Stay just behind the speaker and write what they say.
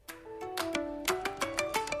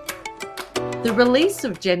The release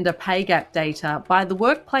of gender pay gap data by the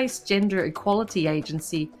Workplace Gender Equality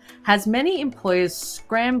Agency has many employers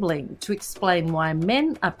scrambling to explain why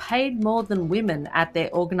men are paid more than women at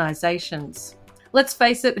their organisations. Let's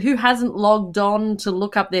face it, who hasn't logged on to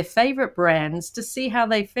look up their favourite brands to see how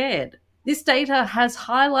they fared? This data has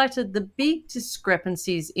highlighted the big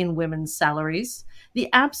discrepancies in women's salaries,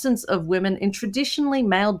 the absence of women in traditionally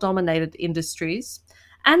male-dominated industries,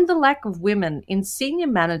 and the lack of women in senior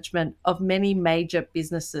management of many major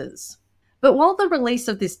businesses. But while the release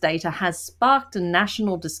of this data has sparked a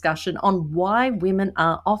national discussion on why women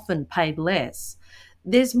are often paid less,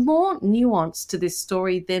 there's more nuance to this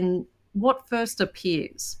story than what first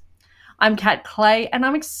appears. I'm Kat Clay, and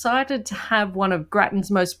I'm excited to have one of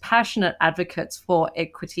Grattan's most passionate advocates for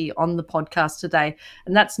equity on the podcast today,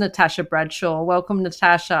 and that's Natasha Bradshaw. Welcome,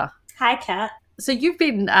 Natasha. Hi, Kat. So you've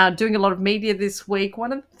been doing a lot of media this week.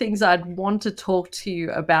 One of the things I'd want to talk to you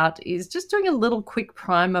about is just doing a little quick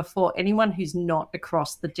primer for anyone who's not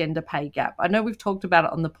across the gender pay gap. I know we've talked about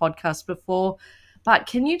it on the podcast before, but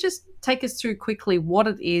can you just take us through quickly what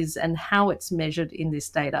it is and how it's measured in this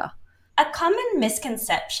data? A common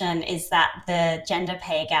misconception is that the gender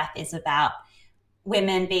pay gap is about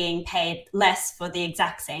women being paid less for the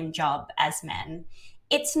exact same job as men.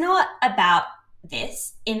 It's not about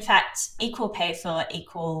this. In fact, equal pay for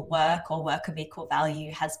equal work or work of equal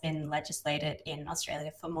value has been legislated in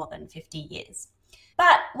Australia for more than 50 years.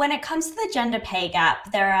 But when it comes to the gender pay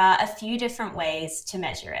gap, there are a few different ways to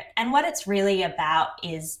measure it. And what it's really about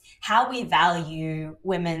is how we value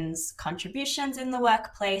women's contributions in the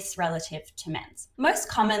workplace relative to men's. Most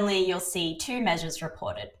commonly, you'll see two measures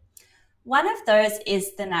reported. One of those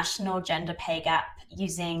is the National Gender Pay Gap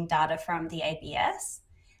using data from the ABS.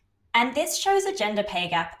 And this shows a gender pay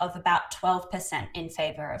gap of about 12% in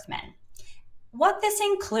favour of men. What this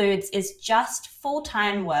includes is just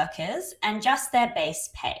full-time workers and just their base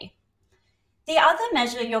pay. The other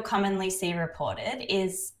measure you'll commonly see reported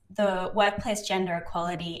is the Workplace Gender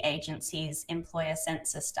Equality Agency's employer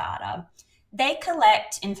census data. They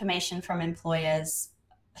collect information from employers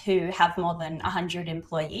who have more than 100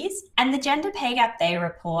 employees, and the gender pay gap they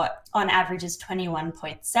report on average is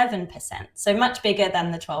 21.7%, so much bigger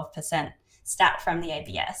than the 12% stat from the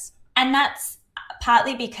ABS. And that's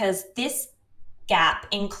partly because this gap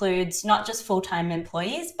includes not just full-time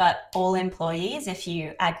employees, but all employees if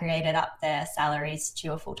you aggregated up their salaries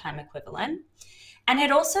to a full-time equivalent. And it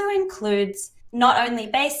also includes not only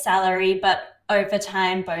base salary, but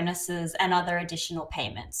overtime, bonuses, and other additional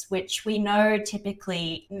payments, which we know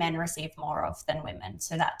typically men receive more of than women.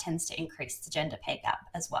 So that tends to increase the gender pay gap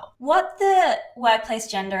as well. What the Workplace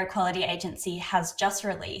Gender Equality Agency has just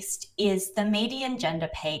released is the median gender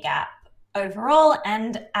pay gap overall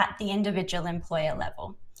and at the individual employer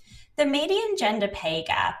level. The median gender pay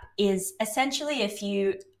gap is essentially if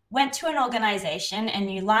you went to an organization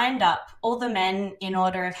and you lined up all the men in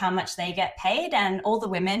order of how much they get paid and all the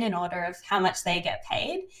women in order of how much they get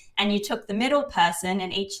paid, and you took the middle person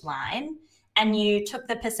in each line and you took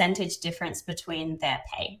the percentage difference between their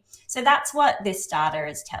pay. So that's what this data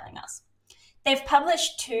is telling us. They've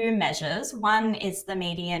published two measures. One is the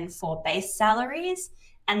median for base salaries,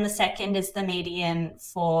 and the second is the median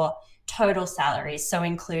for total salaries, so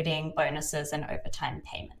including bonuses and overtime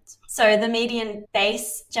payments. So the median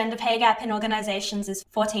base gender pay gap in organizations is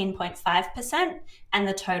 14.5%, and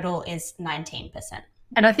the total is 19%.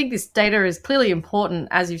 And I think this data is clearly important,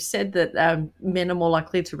 as you've said, that men are more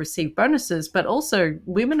likely to receive bonuses, but also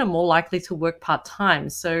women are more likely to work part-time.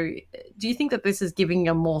 So do you think that this is giving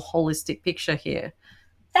a more holistic picture here?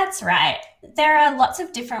 That's right. There are lots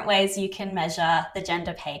of different ways you can measure the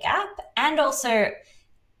gender pay gap, and also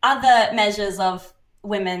other measures of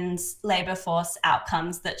women's labour force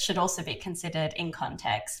outcomes that should also be considered in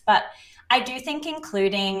context. But I do think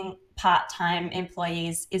including part-time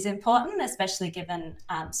employees is important, especially given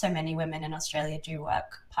so many women in Australia do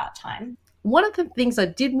work part-time. One of the things I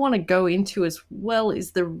did want to go into as well is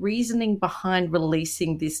the reasoning behind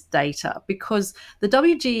releasing this data, because the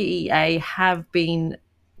WGEA have been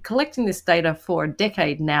collecting this data for a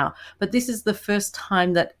decade now, but this is the first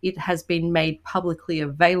time that it has been made publicly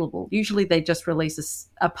available. Usually they just release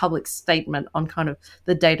a public statement on kind of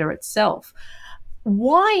the data itself.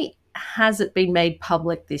 Why has it been made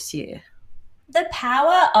public this year? The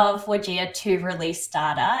power of WGEA to release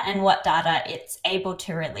data and what data it's able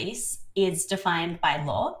to release is defined by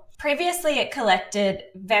law. Previously, it collected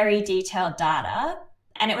very detailed data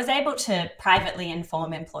and it was able to privately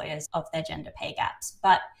inform employers of their gender pay gaps,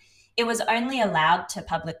 but it was only allowed to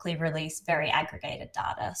publicly release very aggregated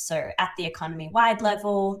data, so at the economy-wide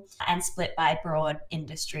level and split by broad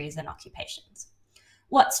industries and occupations.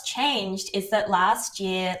 What's changed is that last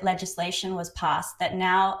year legislation was passed that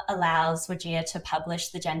now allows WGEA to publish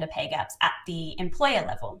the gender pay gaps at the employer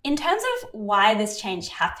level. In terms of why this change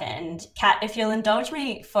happened, Kat, if you'll indulge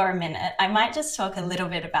me for a minute, I might just talk a little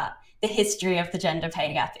bit about the history of the gender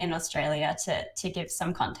pay gap in Australia to give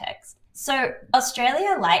some context. So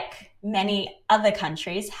Australia, like many other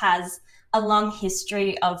countries, has a long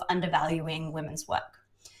history of undervaluing women's work.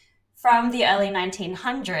 From the early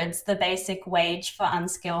 1900s, the basic wage for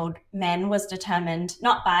unskilled men was determined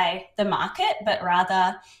not by the market, but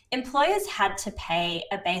rather employers had to pay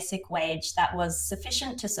a basic wage that was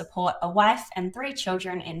sufficient to support a wife and 3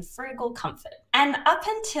 children in frugal comfort. And up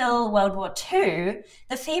until World War II,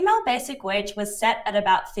 the female basic wage was set at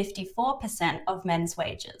about 54% of men's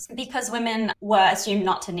wages because women were assumed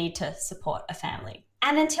not to need to support a family.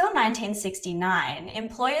 And until 1969,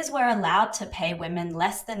 employers were allowed to pay women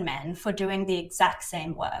less than men for doing the exact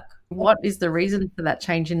same work. What is the reason for that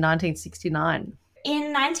change in 1969? In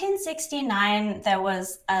 1969, there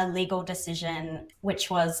was a legal decision, which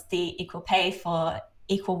was the equal pay for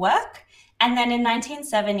equal work. And then in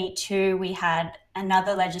 1972, we had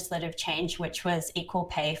another legislative change, which was equal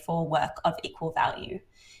pay for work of equal value.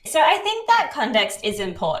 So I think that context is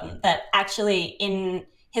important, that actually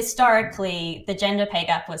historically, the gender pay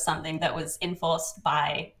gap was something that was enforced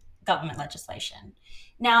by government legislation.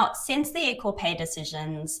 Now, since the equal pay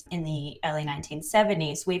decisions in the early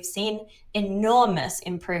 1970s, we've seen enormous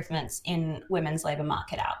improvements in women's labour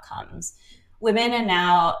market outcomes. Women are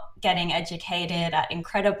now getting educated at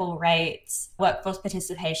incredible rates. Workforce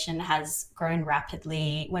participation has grown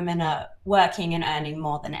rapidly. Women are working and earning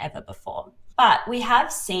more than ever before. But we have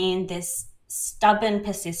seen this stubborn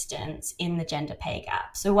persistence in the gender pay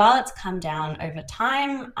gap. So while it's come down over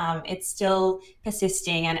time, it's still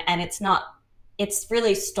persisting and it's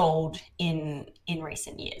really stalled in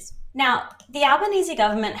recent years. Now, the Albanese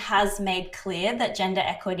government has made clear that gender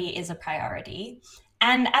equity is a priority.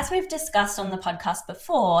 And as we've discussed on the podcast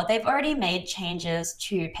before, they've already made changes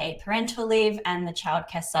to paid parental leave and the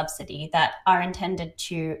childcare subsidy that are intended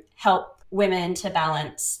to help women to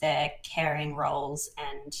balance their caring roles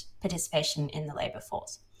and participation in the labour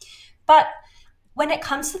force. But when it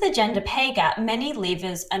comes to the gender pay gap, many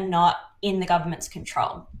levers are not in the government's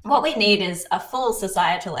control. What we need is a full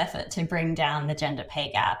societal effort to bring down the gender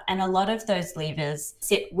pay gap. And a lot of those levers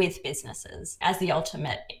sit with businesses as the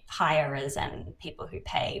ultimate hirers and people who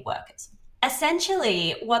pay workers.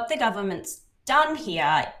 Essentially, what the government's done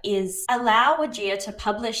here is allow WGEA to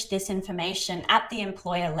publish this information at the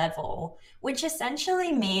employer level, which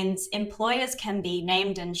essentially means employers can be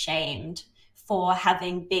named and shamed for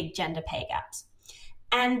having big gender pay gaps.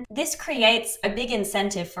 And this creates a big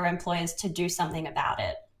incentive for employers to do something about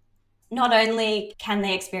it. Not only can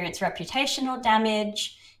they experience reputational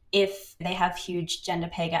damage if they have huge gender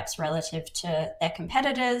pay gaps relative to their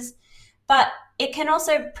competitors, but it can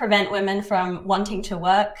also prevent women from wanting to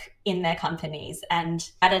work in their companies. And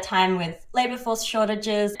at a time with labour force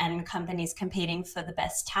shortages and companies competing for the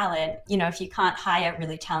best talent, if you can't hire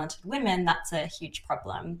really talented women, that's a huge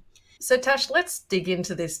problem. So Tash, let's dig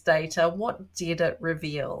into this data. What did it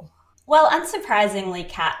reveal? Well, unsurprisingly,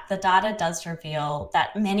 Kat, the data does reveal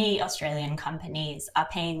that many Australian companies are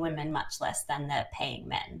paying women much less than they're paying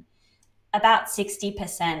men. About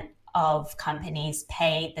 60% of companies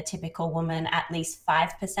pay the typical woman at least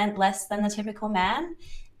 5% less than the typical man,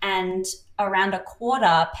 and around a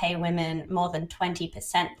quarter pay women more than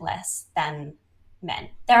 20% less than men.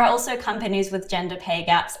 There are also companies with gender pay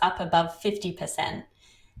gaps up above 50%.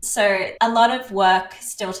 So a lot of work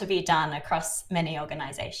still to be done across many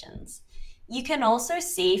organizations. You can also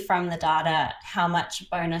see from the data how much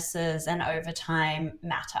bonuses and overtime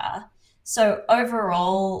matter. So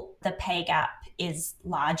overall, the pay gap is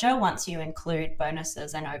larger once you include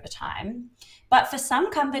bonuses and overtime. But for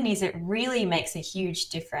some companies, it really makes a huge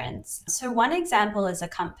difference. So one example is a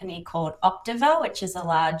company called Optiva, which is a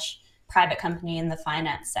large private company in the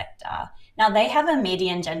finance sector. Now, they have a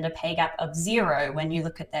median gender pay gap of 0 when you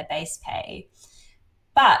look at their base pay,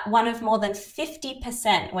 but one of more than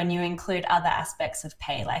 50% when you include other aspects of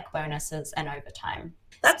pay like bonuses and overtime.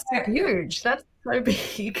 That's huge. That's so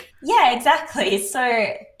big. Yeah, exactly.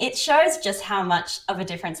 So it shows just how much of a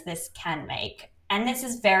difference this can make. And this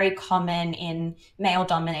is very common in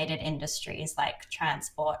male-dominated industries like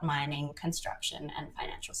transport, mining, construction, and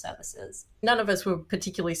financial services. None of us were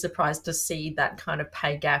particularly surprised to see that kind of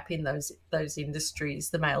pay gap in those industries,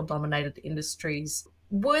 the male-dominated industries.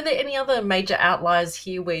 Were there any other major outliers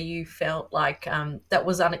here where you felt like that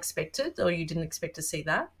was unexpected or you didn't expect to see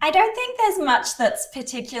that? I don't think there's much that's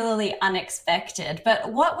particularly unexpected,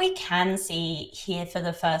 but what we can see here for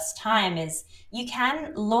the first time is you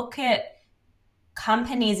can look at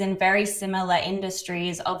companies in very similar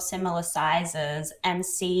industries of similar sizes and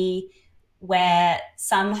see where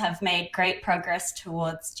some have made great progress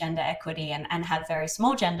towards gender equity and have very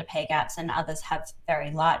small gender pay gaps, and others have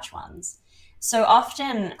very large ones. So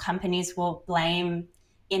often companies will blame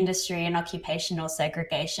industry and occupational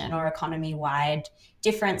segregation or economy wide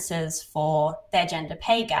differences for their gender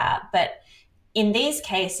pay gap. But in these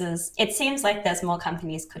cases, it seems like there's more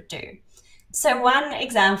companies could do. So one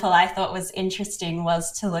example I thought was interesting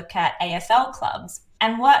was to look at AFL clubs.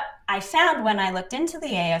 And what I found when I looked into the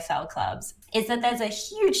AFL clubs is that there's a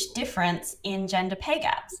huge difference in gender pay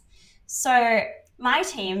gaps. So my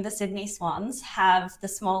team, the Sydney Swans, have the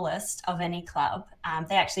smallest of any club.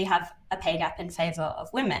 They actually have a pay gap in favour of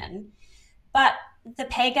women. But the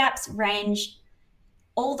pay gaps range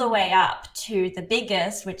all the way up to the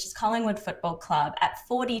biggest, which is Collingwood Football Club, at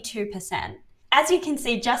 42%. As you can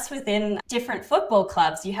see, just within different football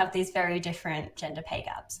clubs, you have these very different gender pay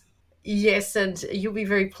gaps. Yes, and you'll be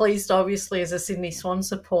very pleased, obviously, as a Sydney Swans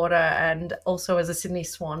supporter and also as a Sydney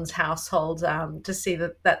Swans household to see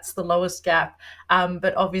that that's the lowest gap.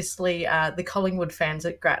 But obviously, the Collingwood fans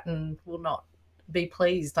at Grattan will not be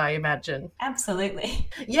pleased, I imagine. Absolutely.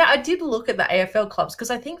 Yeah, I did look at the AFL clubs because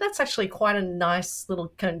I think that's actually quite a nice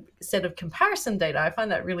little set of comparison data. I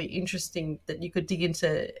find that really interesting that you could dig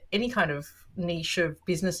into any kind of niche of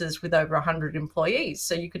businesses with over 100 employees.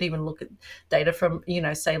 So you could even look at data from,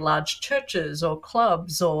 say large churches or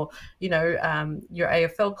clubs or, your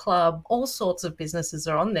AFL club. All sorts of businesses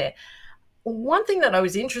are on there. One thing that I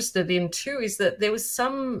was interested in too is that there was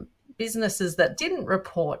some businesses that didn't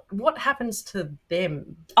report. What happens to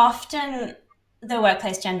them? Often the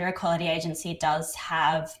Workplace Gender Equality Agency does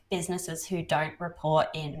have businesses who don't report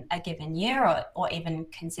in a given year or even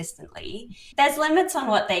consistently. There's limits on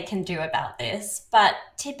what they can do about this, but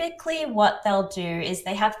typically what they'll do is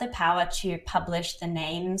they have the power to publish the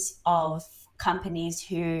names of companies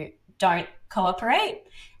who don't cooperate.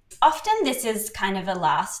 Often this is kind of a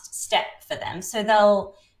last step for them. So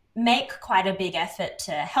they'll make quite a big effort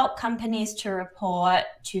to help companies to report,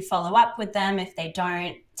 to follow up with them if they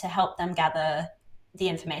don't, to help them gather the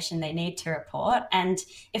information they need to report. And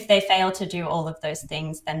if they fail to do all of those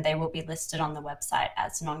things, then they will be listed on the website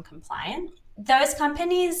as non-compliant. Those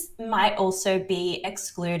companies might also be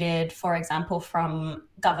excluded, for example, from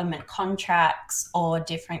government contracts or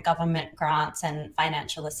different government grants and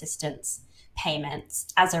financial assistance payments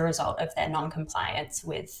as a result of their non-compliance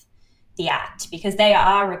with the Act, because they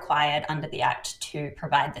are required under the Act to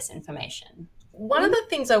provide this information. One of the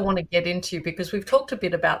things I want to get into, because we've talked a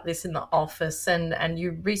bit about this in the office, and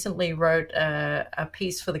you recently wrote a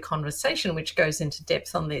piece for The Conversation which goes into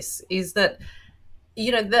depth on this, is that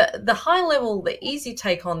the high level, the easy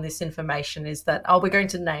take on this information is that, we're going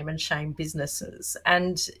to name and shame businesses.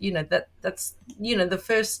 And, that's the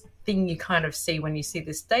first thing you kind of see when you see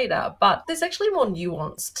this data. But there's actually more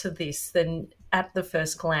nuance to this than at the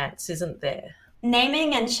first glance, isn't there?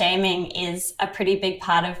 Naming and shaming is a pretty big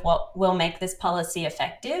part of what will make this policy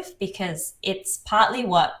effective, because it's partly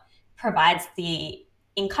what provides the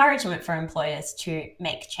encouragement for employers to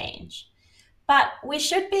make change. But we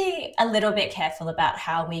should be a little bit careful about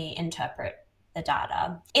how we interpret the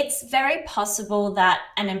data. It's very possible that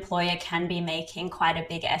an employer can be making quite a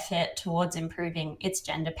big effort towards improving its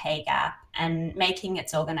gender pay gap and making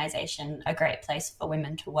its organization a great place for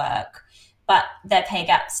women to work, but their pay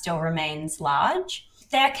gap still remains large.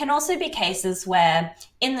 There can also be cases where,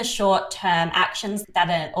 in the short term, actions that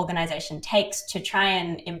an organization takes to try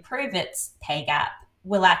and improve its pay gap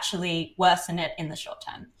will actually worsen it in the short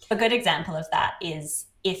term. A good example of that is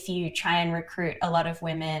if you try and recruit a lot of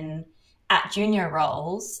women at junior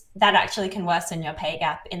roles, that actually can worsen your pay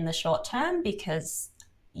gap in the short term because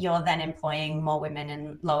you're then employing more women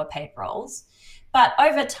in lower paid roles. But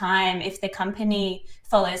over time, if the company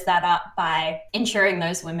follows that up by ensuring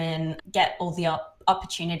those women get all the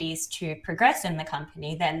opportunities to progress in the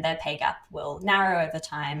company, then their pay gap will narrow over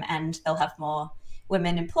time and they'll have more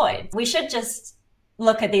women employed. We should just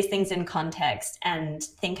look at these things in context and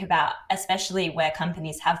think about, especially where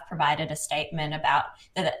companies have provided a statement about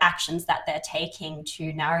the actions that they're taking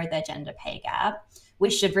to narrow their gender pay gap, we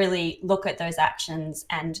should really look at those actions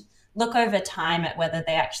and look over time at whether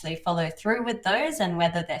they actually follow through with those and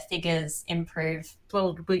whether their figures improve.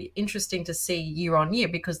 Well, it'll be interesting to see year on year,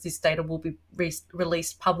 because this data will be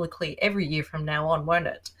released publicly every year from now on, won't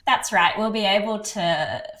it? That's right. We'll be able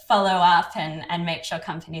to follow up and make sure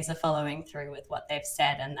companies are following through with what they've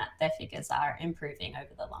said and that their figures are improving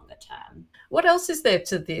over the longer term. What else is there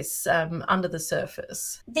to this under the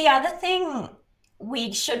surface? The other thing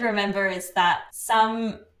we should remember is that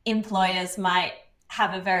some employers might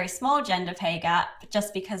have a very small gender pay gap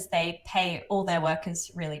just because they pay all their workers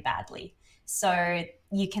really badly. So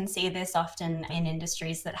you can see this often in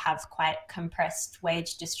industries that have quite compressed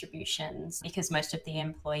wage distributions because most of the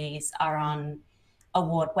employees are on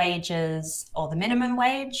award wages or the minimum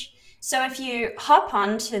wage. So if you hop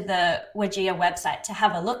onto the WGEA website to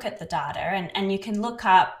have a look at the data, and you can look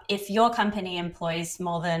up if your company employs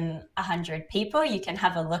more than 100 people, you can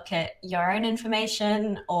have a look at your own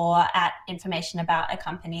information or at information about a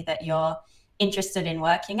company that you're interested in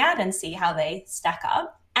working at and see how they stack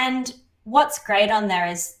up. And what's great on there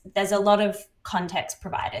is there's a lot of context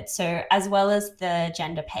provided. So as well as the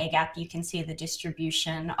gender pay gap, you can see the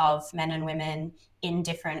distribution of men and women in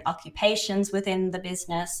different occupations within the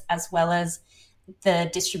business, as well as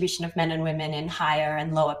the distribution of men and women in higher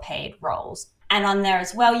and lower paid roles. And on there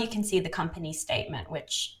as well, you can see the company statement,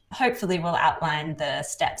 which hopefully will outline the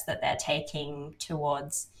steps that they're taking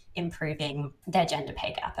towards improving their gender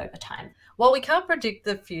pay gap over time. While we can't predict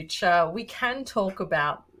the future, we can talk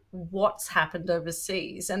about what's happened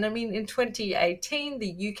overseas. And I mean, in 2018,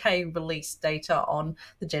 the UK released data on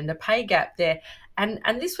the gender pay gap there.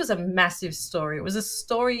 And this was a massive story. It was a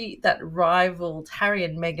story that rivaled Harry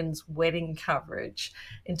and Meghan's wedding coverage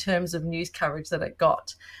in terms of news coverage that it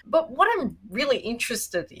got. But what I'm really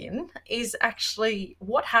interested in is actually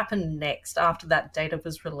what happened next after that data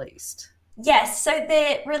was released. Yes, so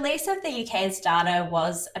the release of the UK's data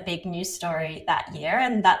was a big news story that year,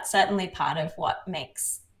 and that's certainly part of what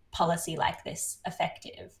makes policy like this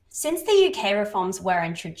effective. Since the UK reforms were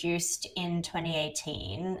introduced in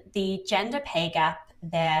 2018, the gender pay gap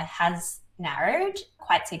there has narrowed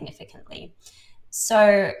quite significantly.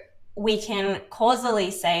 So we can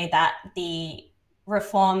causally say that the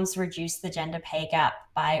reforms reduced the gender pay gap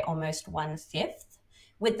by almost 1/5,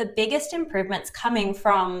 with the biggest improvements coming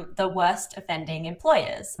from the worst offending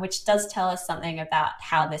employers, which does tell us something about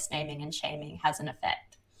how this naming and shaming has an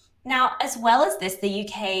effect. Now, as well as this, the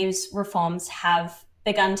UK's reforms have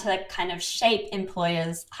begun to kind of shape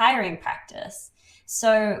employers' hiring practice.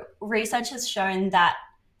 So research has shown that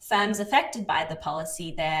firms affected by the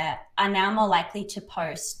policy there are now more likely to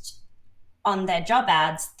post on their job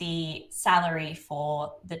ads the salary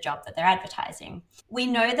for the job that they're advertising. We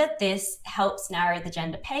know that this helps narrow the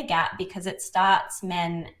gender pay gap because it starts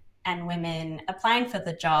men and women applying for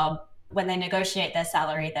the job. When they negotiate their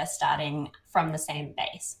salary, they're starting from the same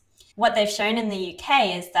base. What they've shown in the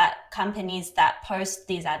UK is that companies that post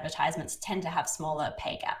these advertisements tend to have smaller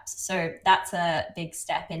pay gaps. So that's a big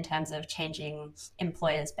step in terms of changing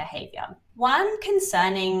employers' behaviour. One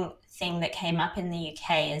concerning thing that came up in the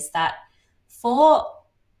UK is that for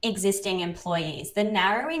existing employees, the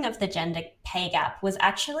narrowing of the gender pay gap was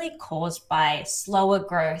actually caused by slower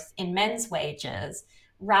growth in men's wages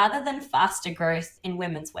rather than faster growth in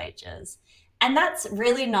women's wages. And that's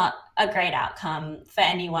really not a great outcome for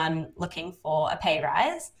anyone looking for a pay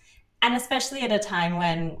rise, and especially at a time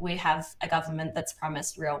when we have a government that's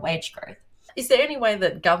promised real wage growth. Is there any way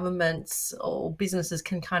that governments or businesses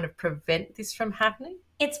can kind of prevent this from happening?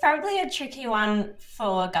 It's probably a tricky one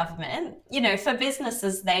for government. You know, for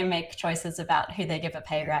businesses, they make choices about who they give a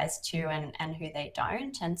pay rise to and who they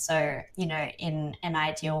don't. And so, you know, in an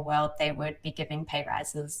ideal world, they would be giving pay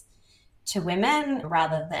rises to women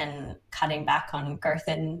rather than cutting back on growth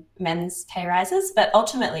in men's pay rises. But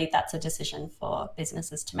ultimately, that's a decision for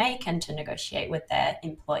businesses to make and to negotiate with their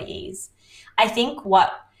employees. I think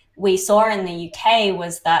what we saw in the UK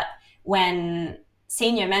was that when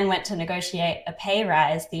senior men went to negotiate a pay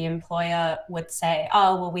rise, the employer would say,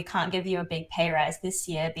 oh, well, we can't give you a big pay rise this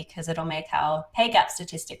year because it'll make our pay gap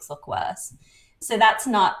statistics look worse. So that's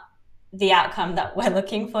not the outcome that we're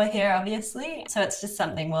looking for here, obviously. So it's just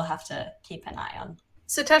something we'll have to keep an eye on.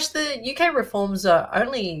 So Tash, the UK reforms are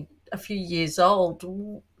only a few years old.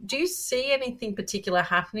 Do you see anything particular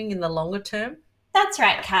happening in the longer term? That's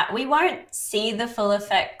right, Kat. We won't see the full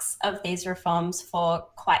effects of these reforms for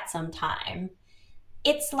quite some time.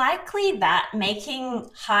 It's likely that making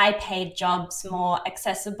high-paid jobs more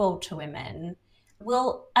accessible to women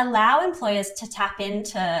will allow employers to tap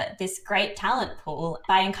into this great talent pool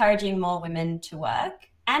by encouraging more women to work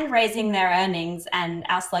and raising their earnings and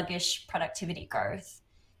our sluggish productivity growth.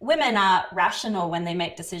 women are rational when they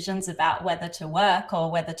make decisions about whether to work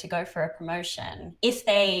or whether to go for a promotion. If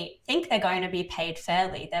they think they're going to be paid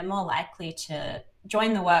fairly, they're more likely to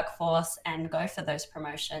join the workforce and go for those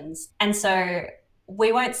promotions. And so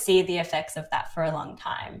we won't see the effects of that for a long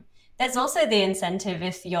time. There's also the incentive,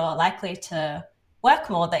 if you're likely to work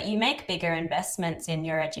more, that you make bigger investments in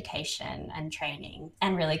your education and training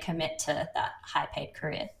and really commit to that high paid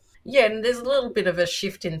career. Yeah, and there's a little bit of a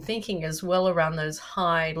shift in thinking as well around those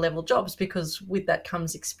high level jobs, because with that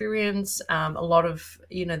comes experience. A lot of,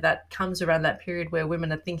 that comes around that period where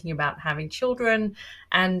women are thinking about having children,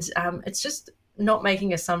 and it's just not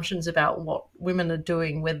making assumptions about what women are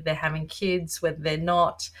doing, whether they're having kids, whether they're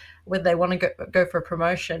not, whether they want to go for a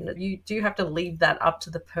promotion. You do have to leave that up to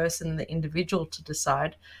the person, the individual, to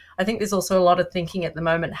decide. I think there's also a lot of thinking at the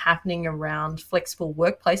moment happening around flexible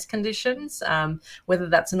workplace conditions, whether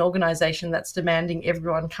that's an organisation that's demanding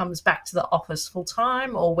everyone comes back to the office full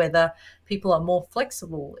time, or whether people are more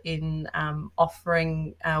flexible in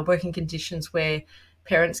offering working conditions where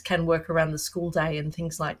parents can work around the school day and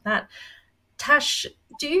things like that. Tash,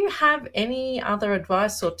 do you have any other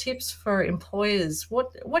advice or tips for employers?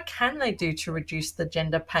 What can they do to reduce the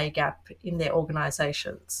gender pay gap in their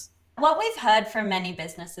organisations? What we've heard from many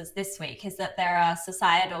businesses this week is that there are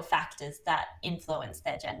societal factors that influence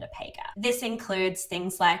their gender pay gap. This includes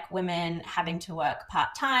things like women having to work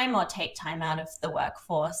part-time or take time out of the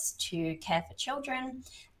workforce to care for children,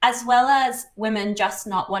 as well as women just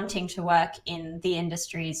not wanting to work in the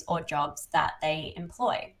industries or jobs that they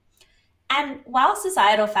employ. And while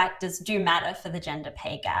societal factors do matter for the gender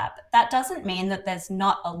pay gap, that doesn't mean that there's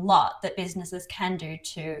not a lot that businesses can do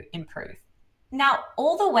to improve. Now,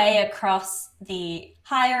 all the way across the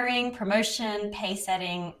hiring, promotion, pay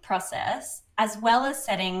setting process, as well as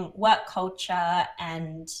setting work culture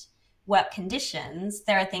and work conditions,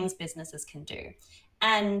 there are things businesses can do.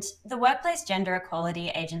 And the Workplace Gender Equality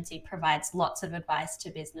Agency provides lots of advice to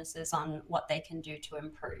businesses on what they can do to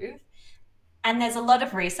improve. And there's a lot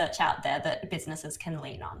of research out there that businesses can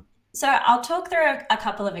lean on. So I'll talk through a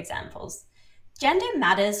couple of examples. Gender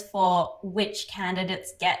matters for which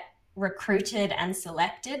candidates get recruited and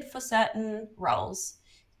selected for certain roles.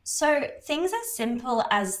 So things as simple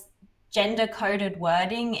as gender-coded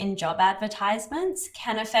wording in job advertisements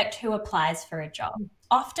can affect who applies for a job.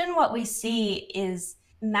 Often what we see is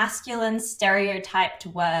masculine stereotyped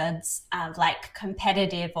words like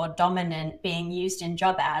competitive or dominant being used in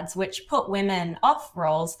job ads, which put women off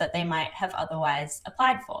roles that they might have otherwise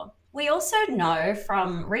applied for. We also know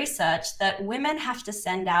from research that women have to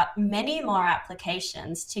send out many more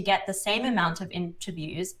applications to get the same amount of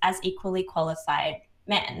interviews as equally qualified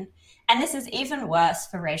men. And this is even worse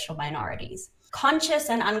for racial minorities. Conscious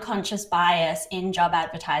and unconscious bias in job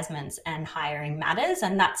advertisements and hiring matters,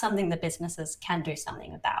 and that's something that businesses can do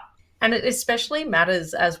something about. And it especially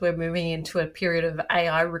matters as we're moving into a period of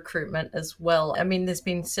AI recruitment as well. I mean, there's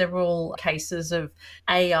been several cases of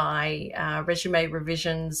AI resume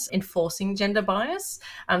revisions enforcing gender bias.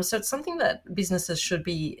 So it's something that businesses should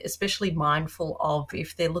be especially mindful of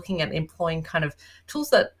if they're looking at employing kind of tools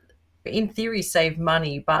that in theory save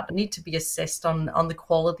money, but need to be assessed on the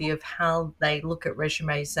quality of how they look at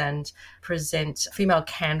resumes and present female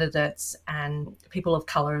candidates and people of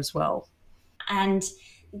colour as well. And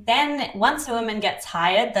then once a woman gets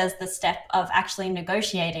hired, there's the step of actually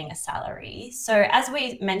negotiating a salary. So as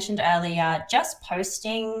we mentioned earlier, just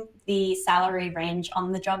posting the salary range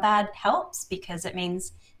on the job ad helps because it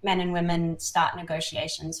means men and women start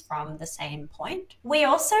negotiations from the same point. We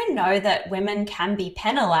also know that women can be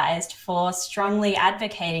penalized for strongly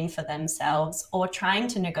advocating for themselves or trying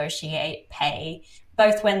to negotiate pay,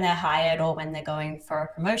 both when they're hired or when they're going for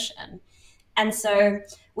a promotion. And so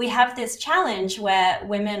we have this challenge where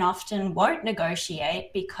women often won't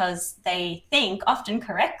negotiate because they think, often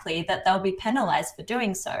correctly, that they'll be penalized for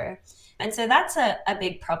doing so. And so that's a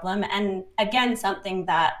big problem. And again, something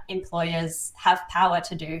that employers have power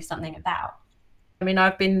to do something about. I mean,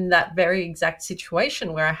 I've been in that very exact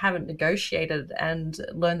situation where I haven't negotiated and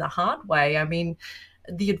learned the hard way. I mean,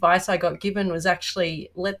 the advice I got given was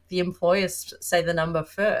actually let the employers say the number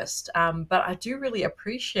first. But I do really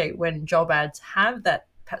appreciate when job ads have that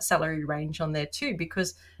salary range on there too,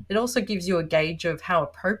 because it also gives you a gauge of how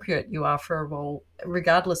appropriate you are for a role,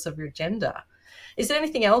 regardless of your gender. Is there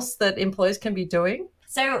anything else that employers can be doing?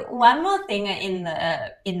 So one more thing in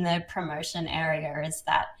the promotion area is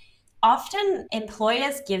that often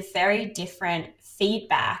employers give very different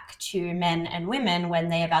feedback to men and women when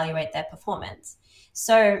they evaluate their performance.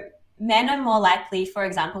 So men are more likely, for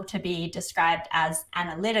example, to be described as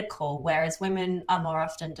analytical, whereas women are more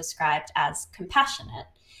often described as compassionate.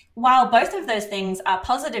 While both of those things are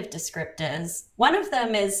positive descriptors, one of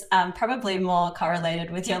them is probably more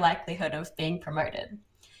correlated with your likelihood of being promoted.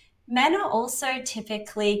 Men are also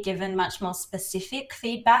typically given much more specific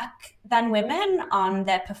feedback than women on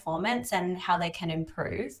their performance and how they can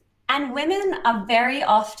improve. And women are very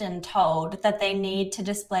often told that they need to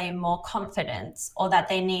display more confidence or that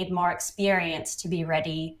they need more experience to be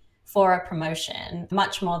ready for a promotion,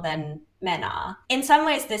 much more than men are. In some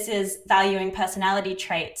ways, this is valuing personality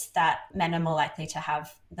traits that men are more likely to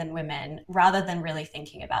have than women, rather than really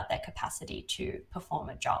thinking about their capacity to perform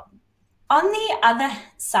a job. On the other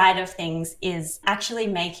side of things is actually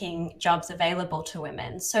making jobs available to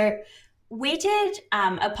women. So we did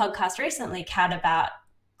a podcast recently, Kat, about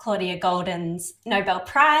Claudia Goldin's Nobel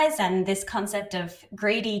Prize and this concept of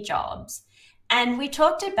greedy jobs. And we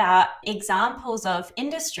talked about examples of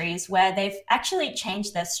industries where they've actually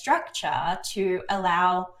changed their structure to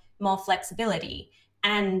allow more flexibility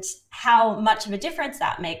and how much of a difference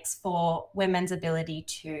that makes for women's ability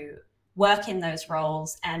to work in those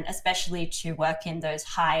roles and especially to work in those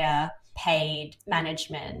higher paid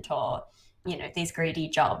management or, these greedy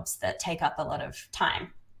jobs that take up a lot of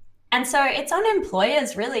time. And so it's on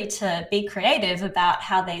employers really to be creative about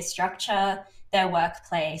how they structure their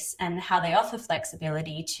workplace and how they offer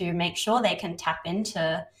flexibility to make sure they can tap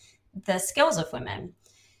into the skills of women.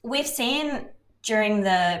 We've seen during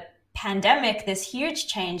the pandemic this huge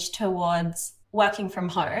change towards working from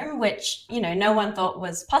home, which, no one thought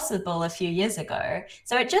was possible a few years ago.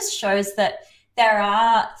 So it just shows that there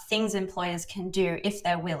are things employers can do if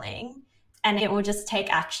they're willing, and it will just take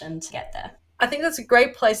action to get there. I think that's a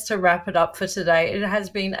great place to wrap it up for today. It has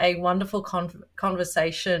been a wonderful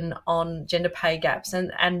conversation on gender pay gaps.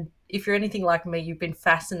 And if you're anything like me, you've been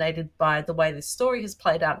fascinated by the way this story has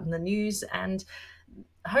played out in the news and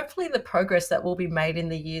hopefully the progress that will be made in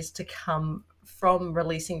the years to come from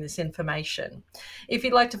releasing this information. If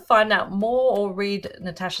you'd like to find out more or read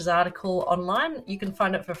Natasha's article online, you can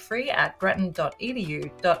find it for free at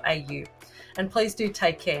grattan.edu.au. And please do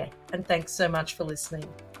take care. And thanks so much for listening.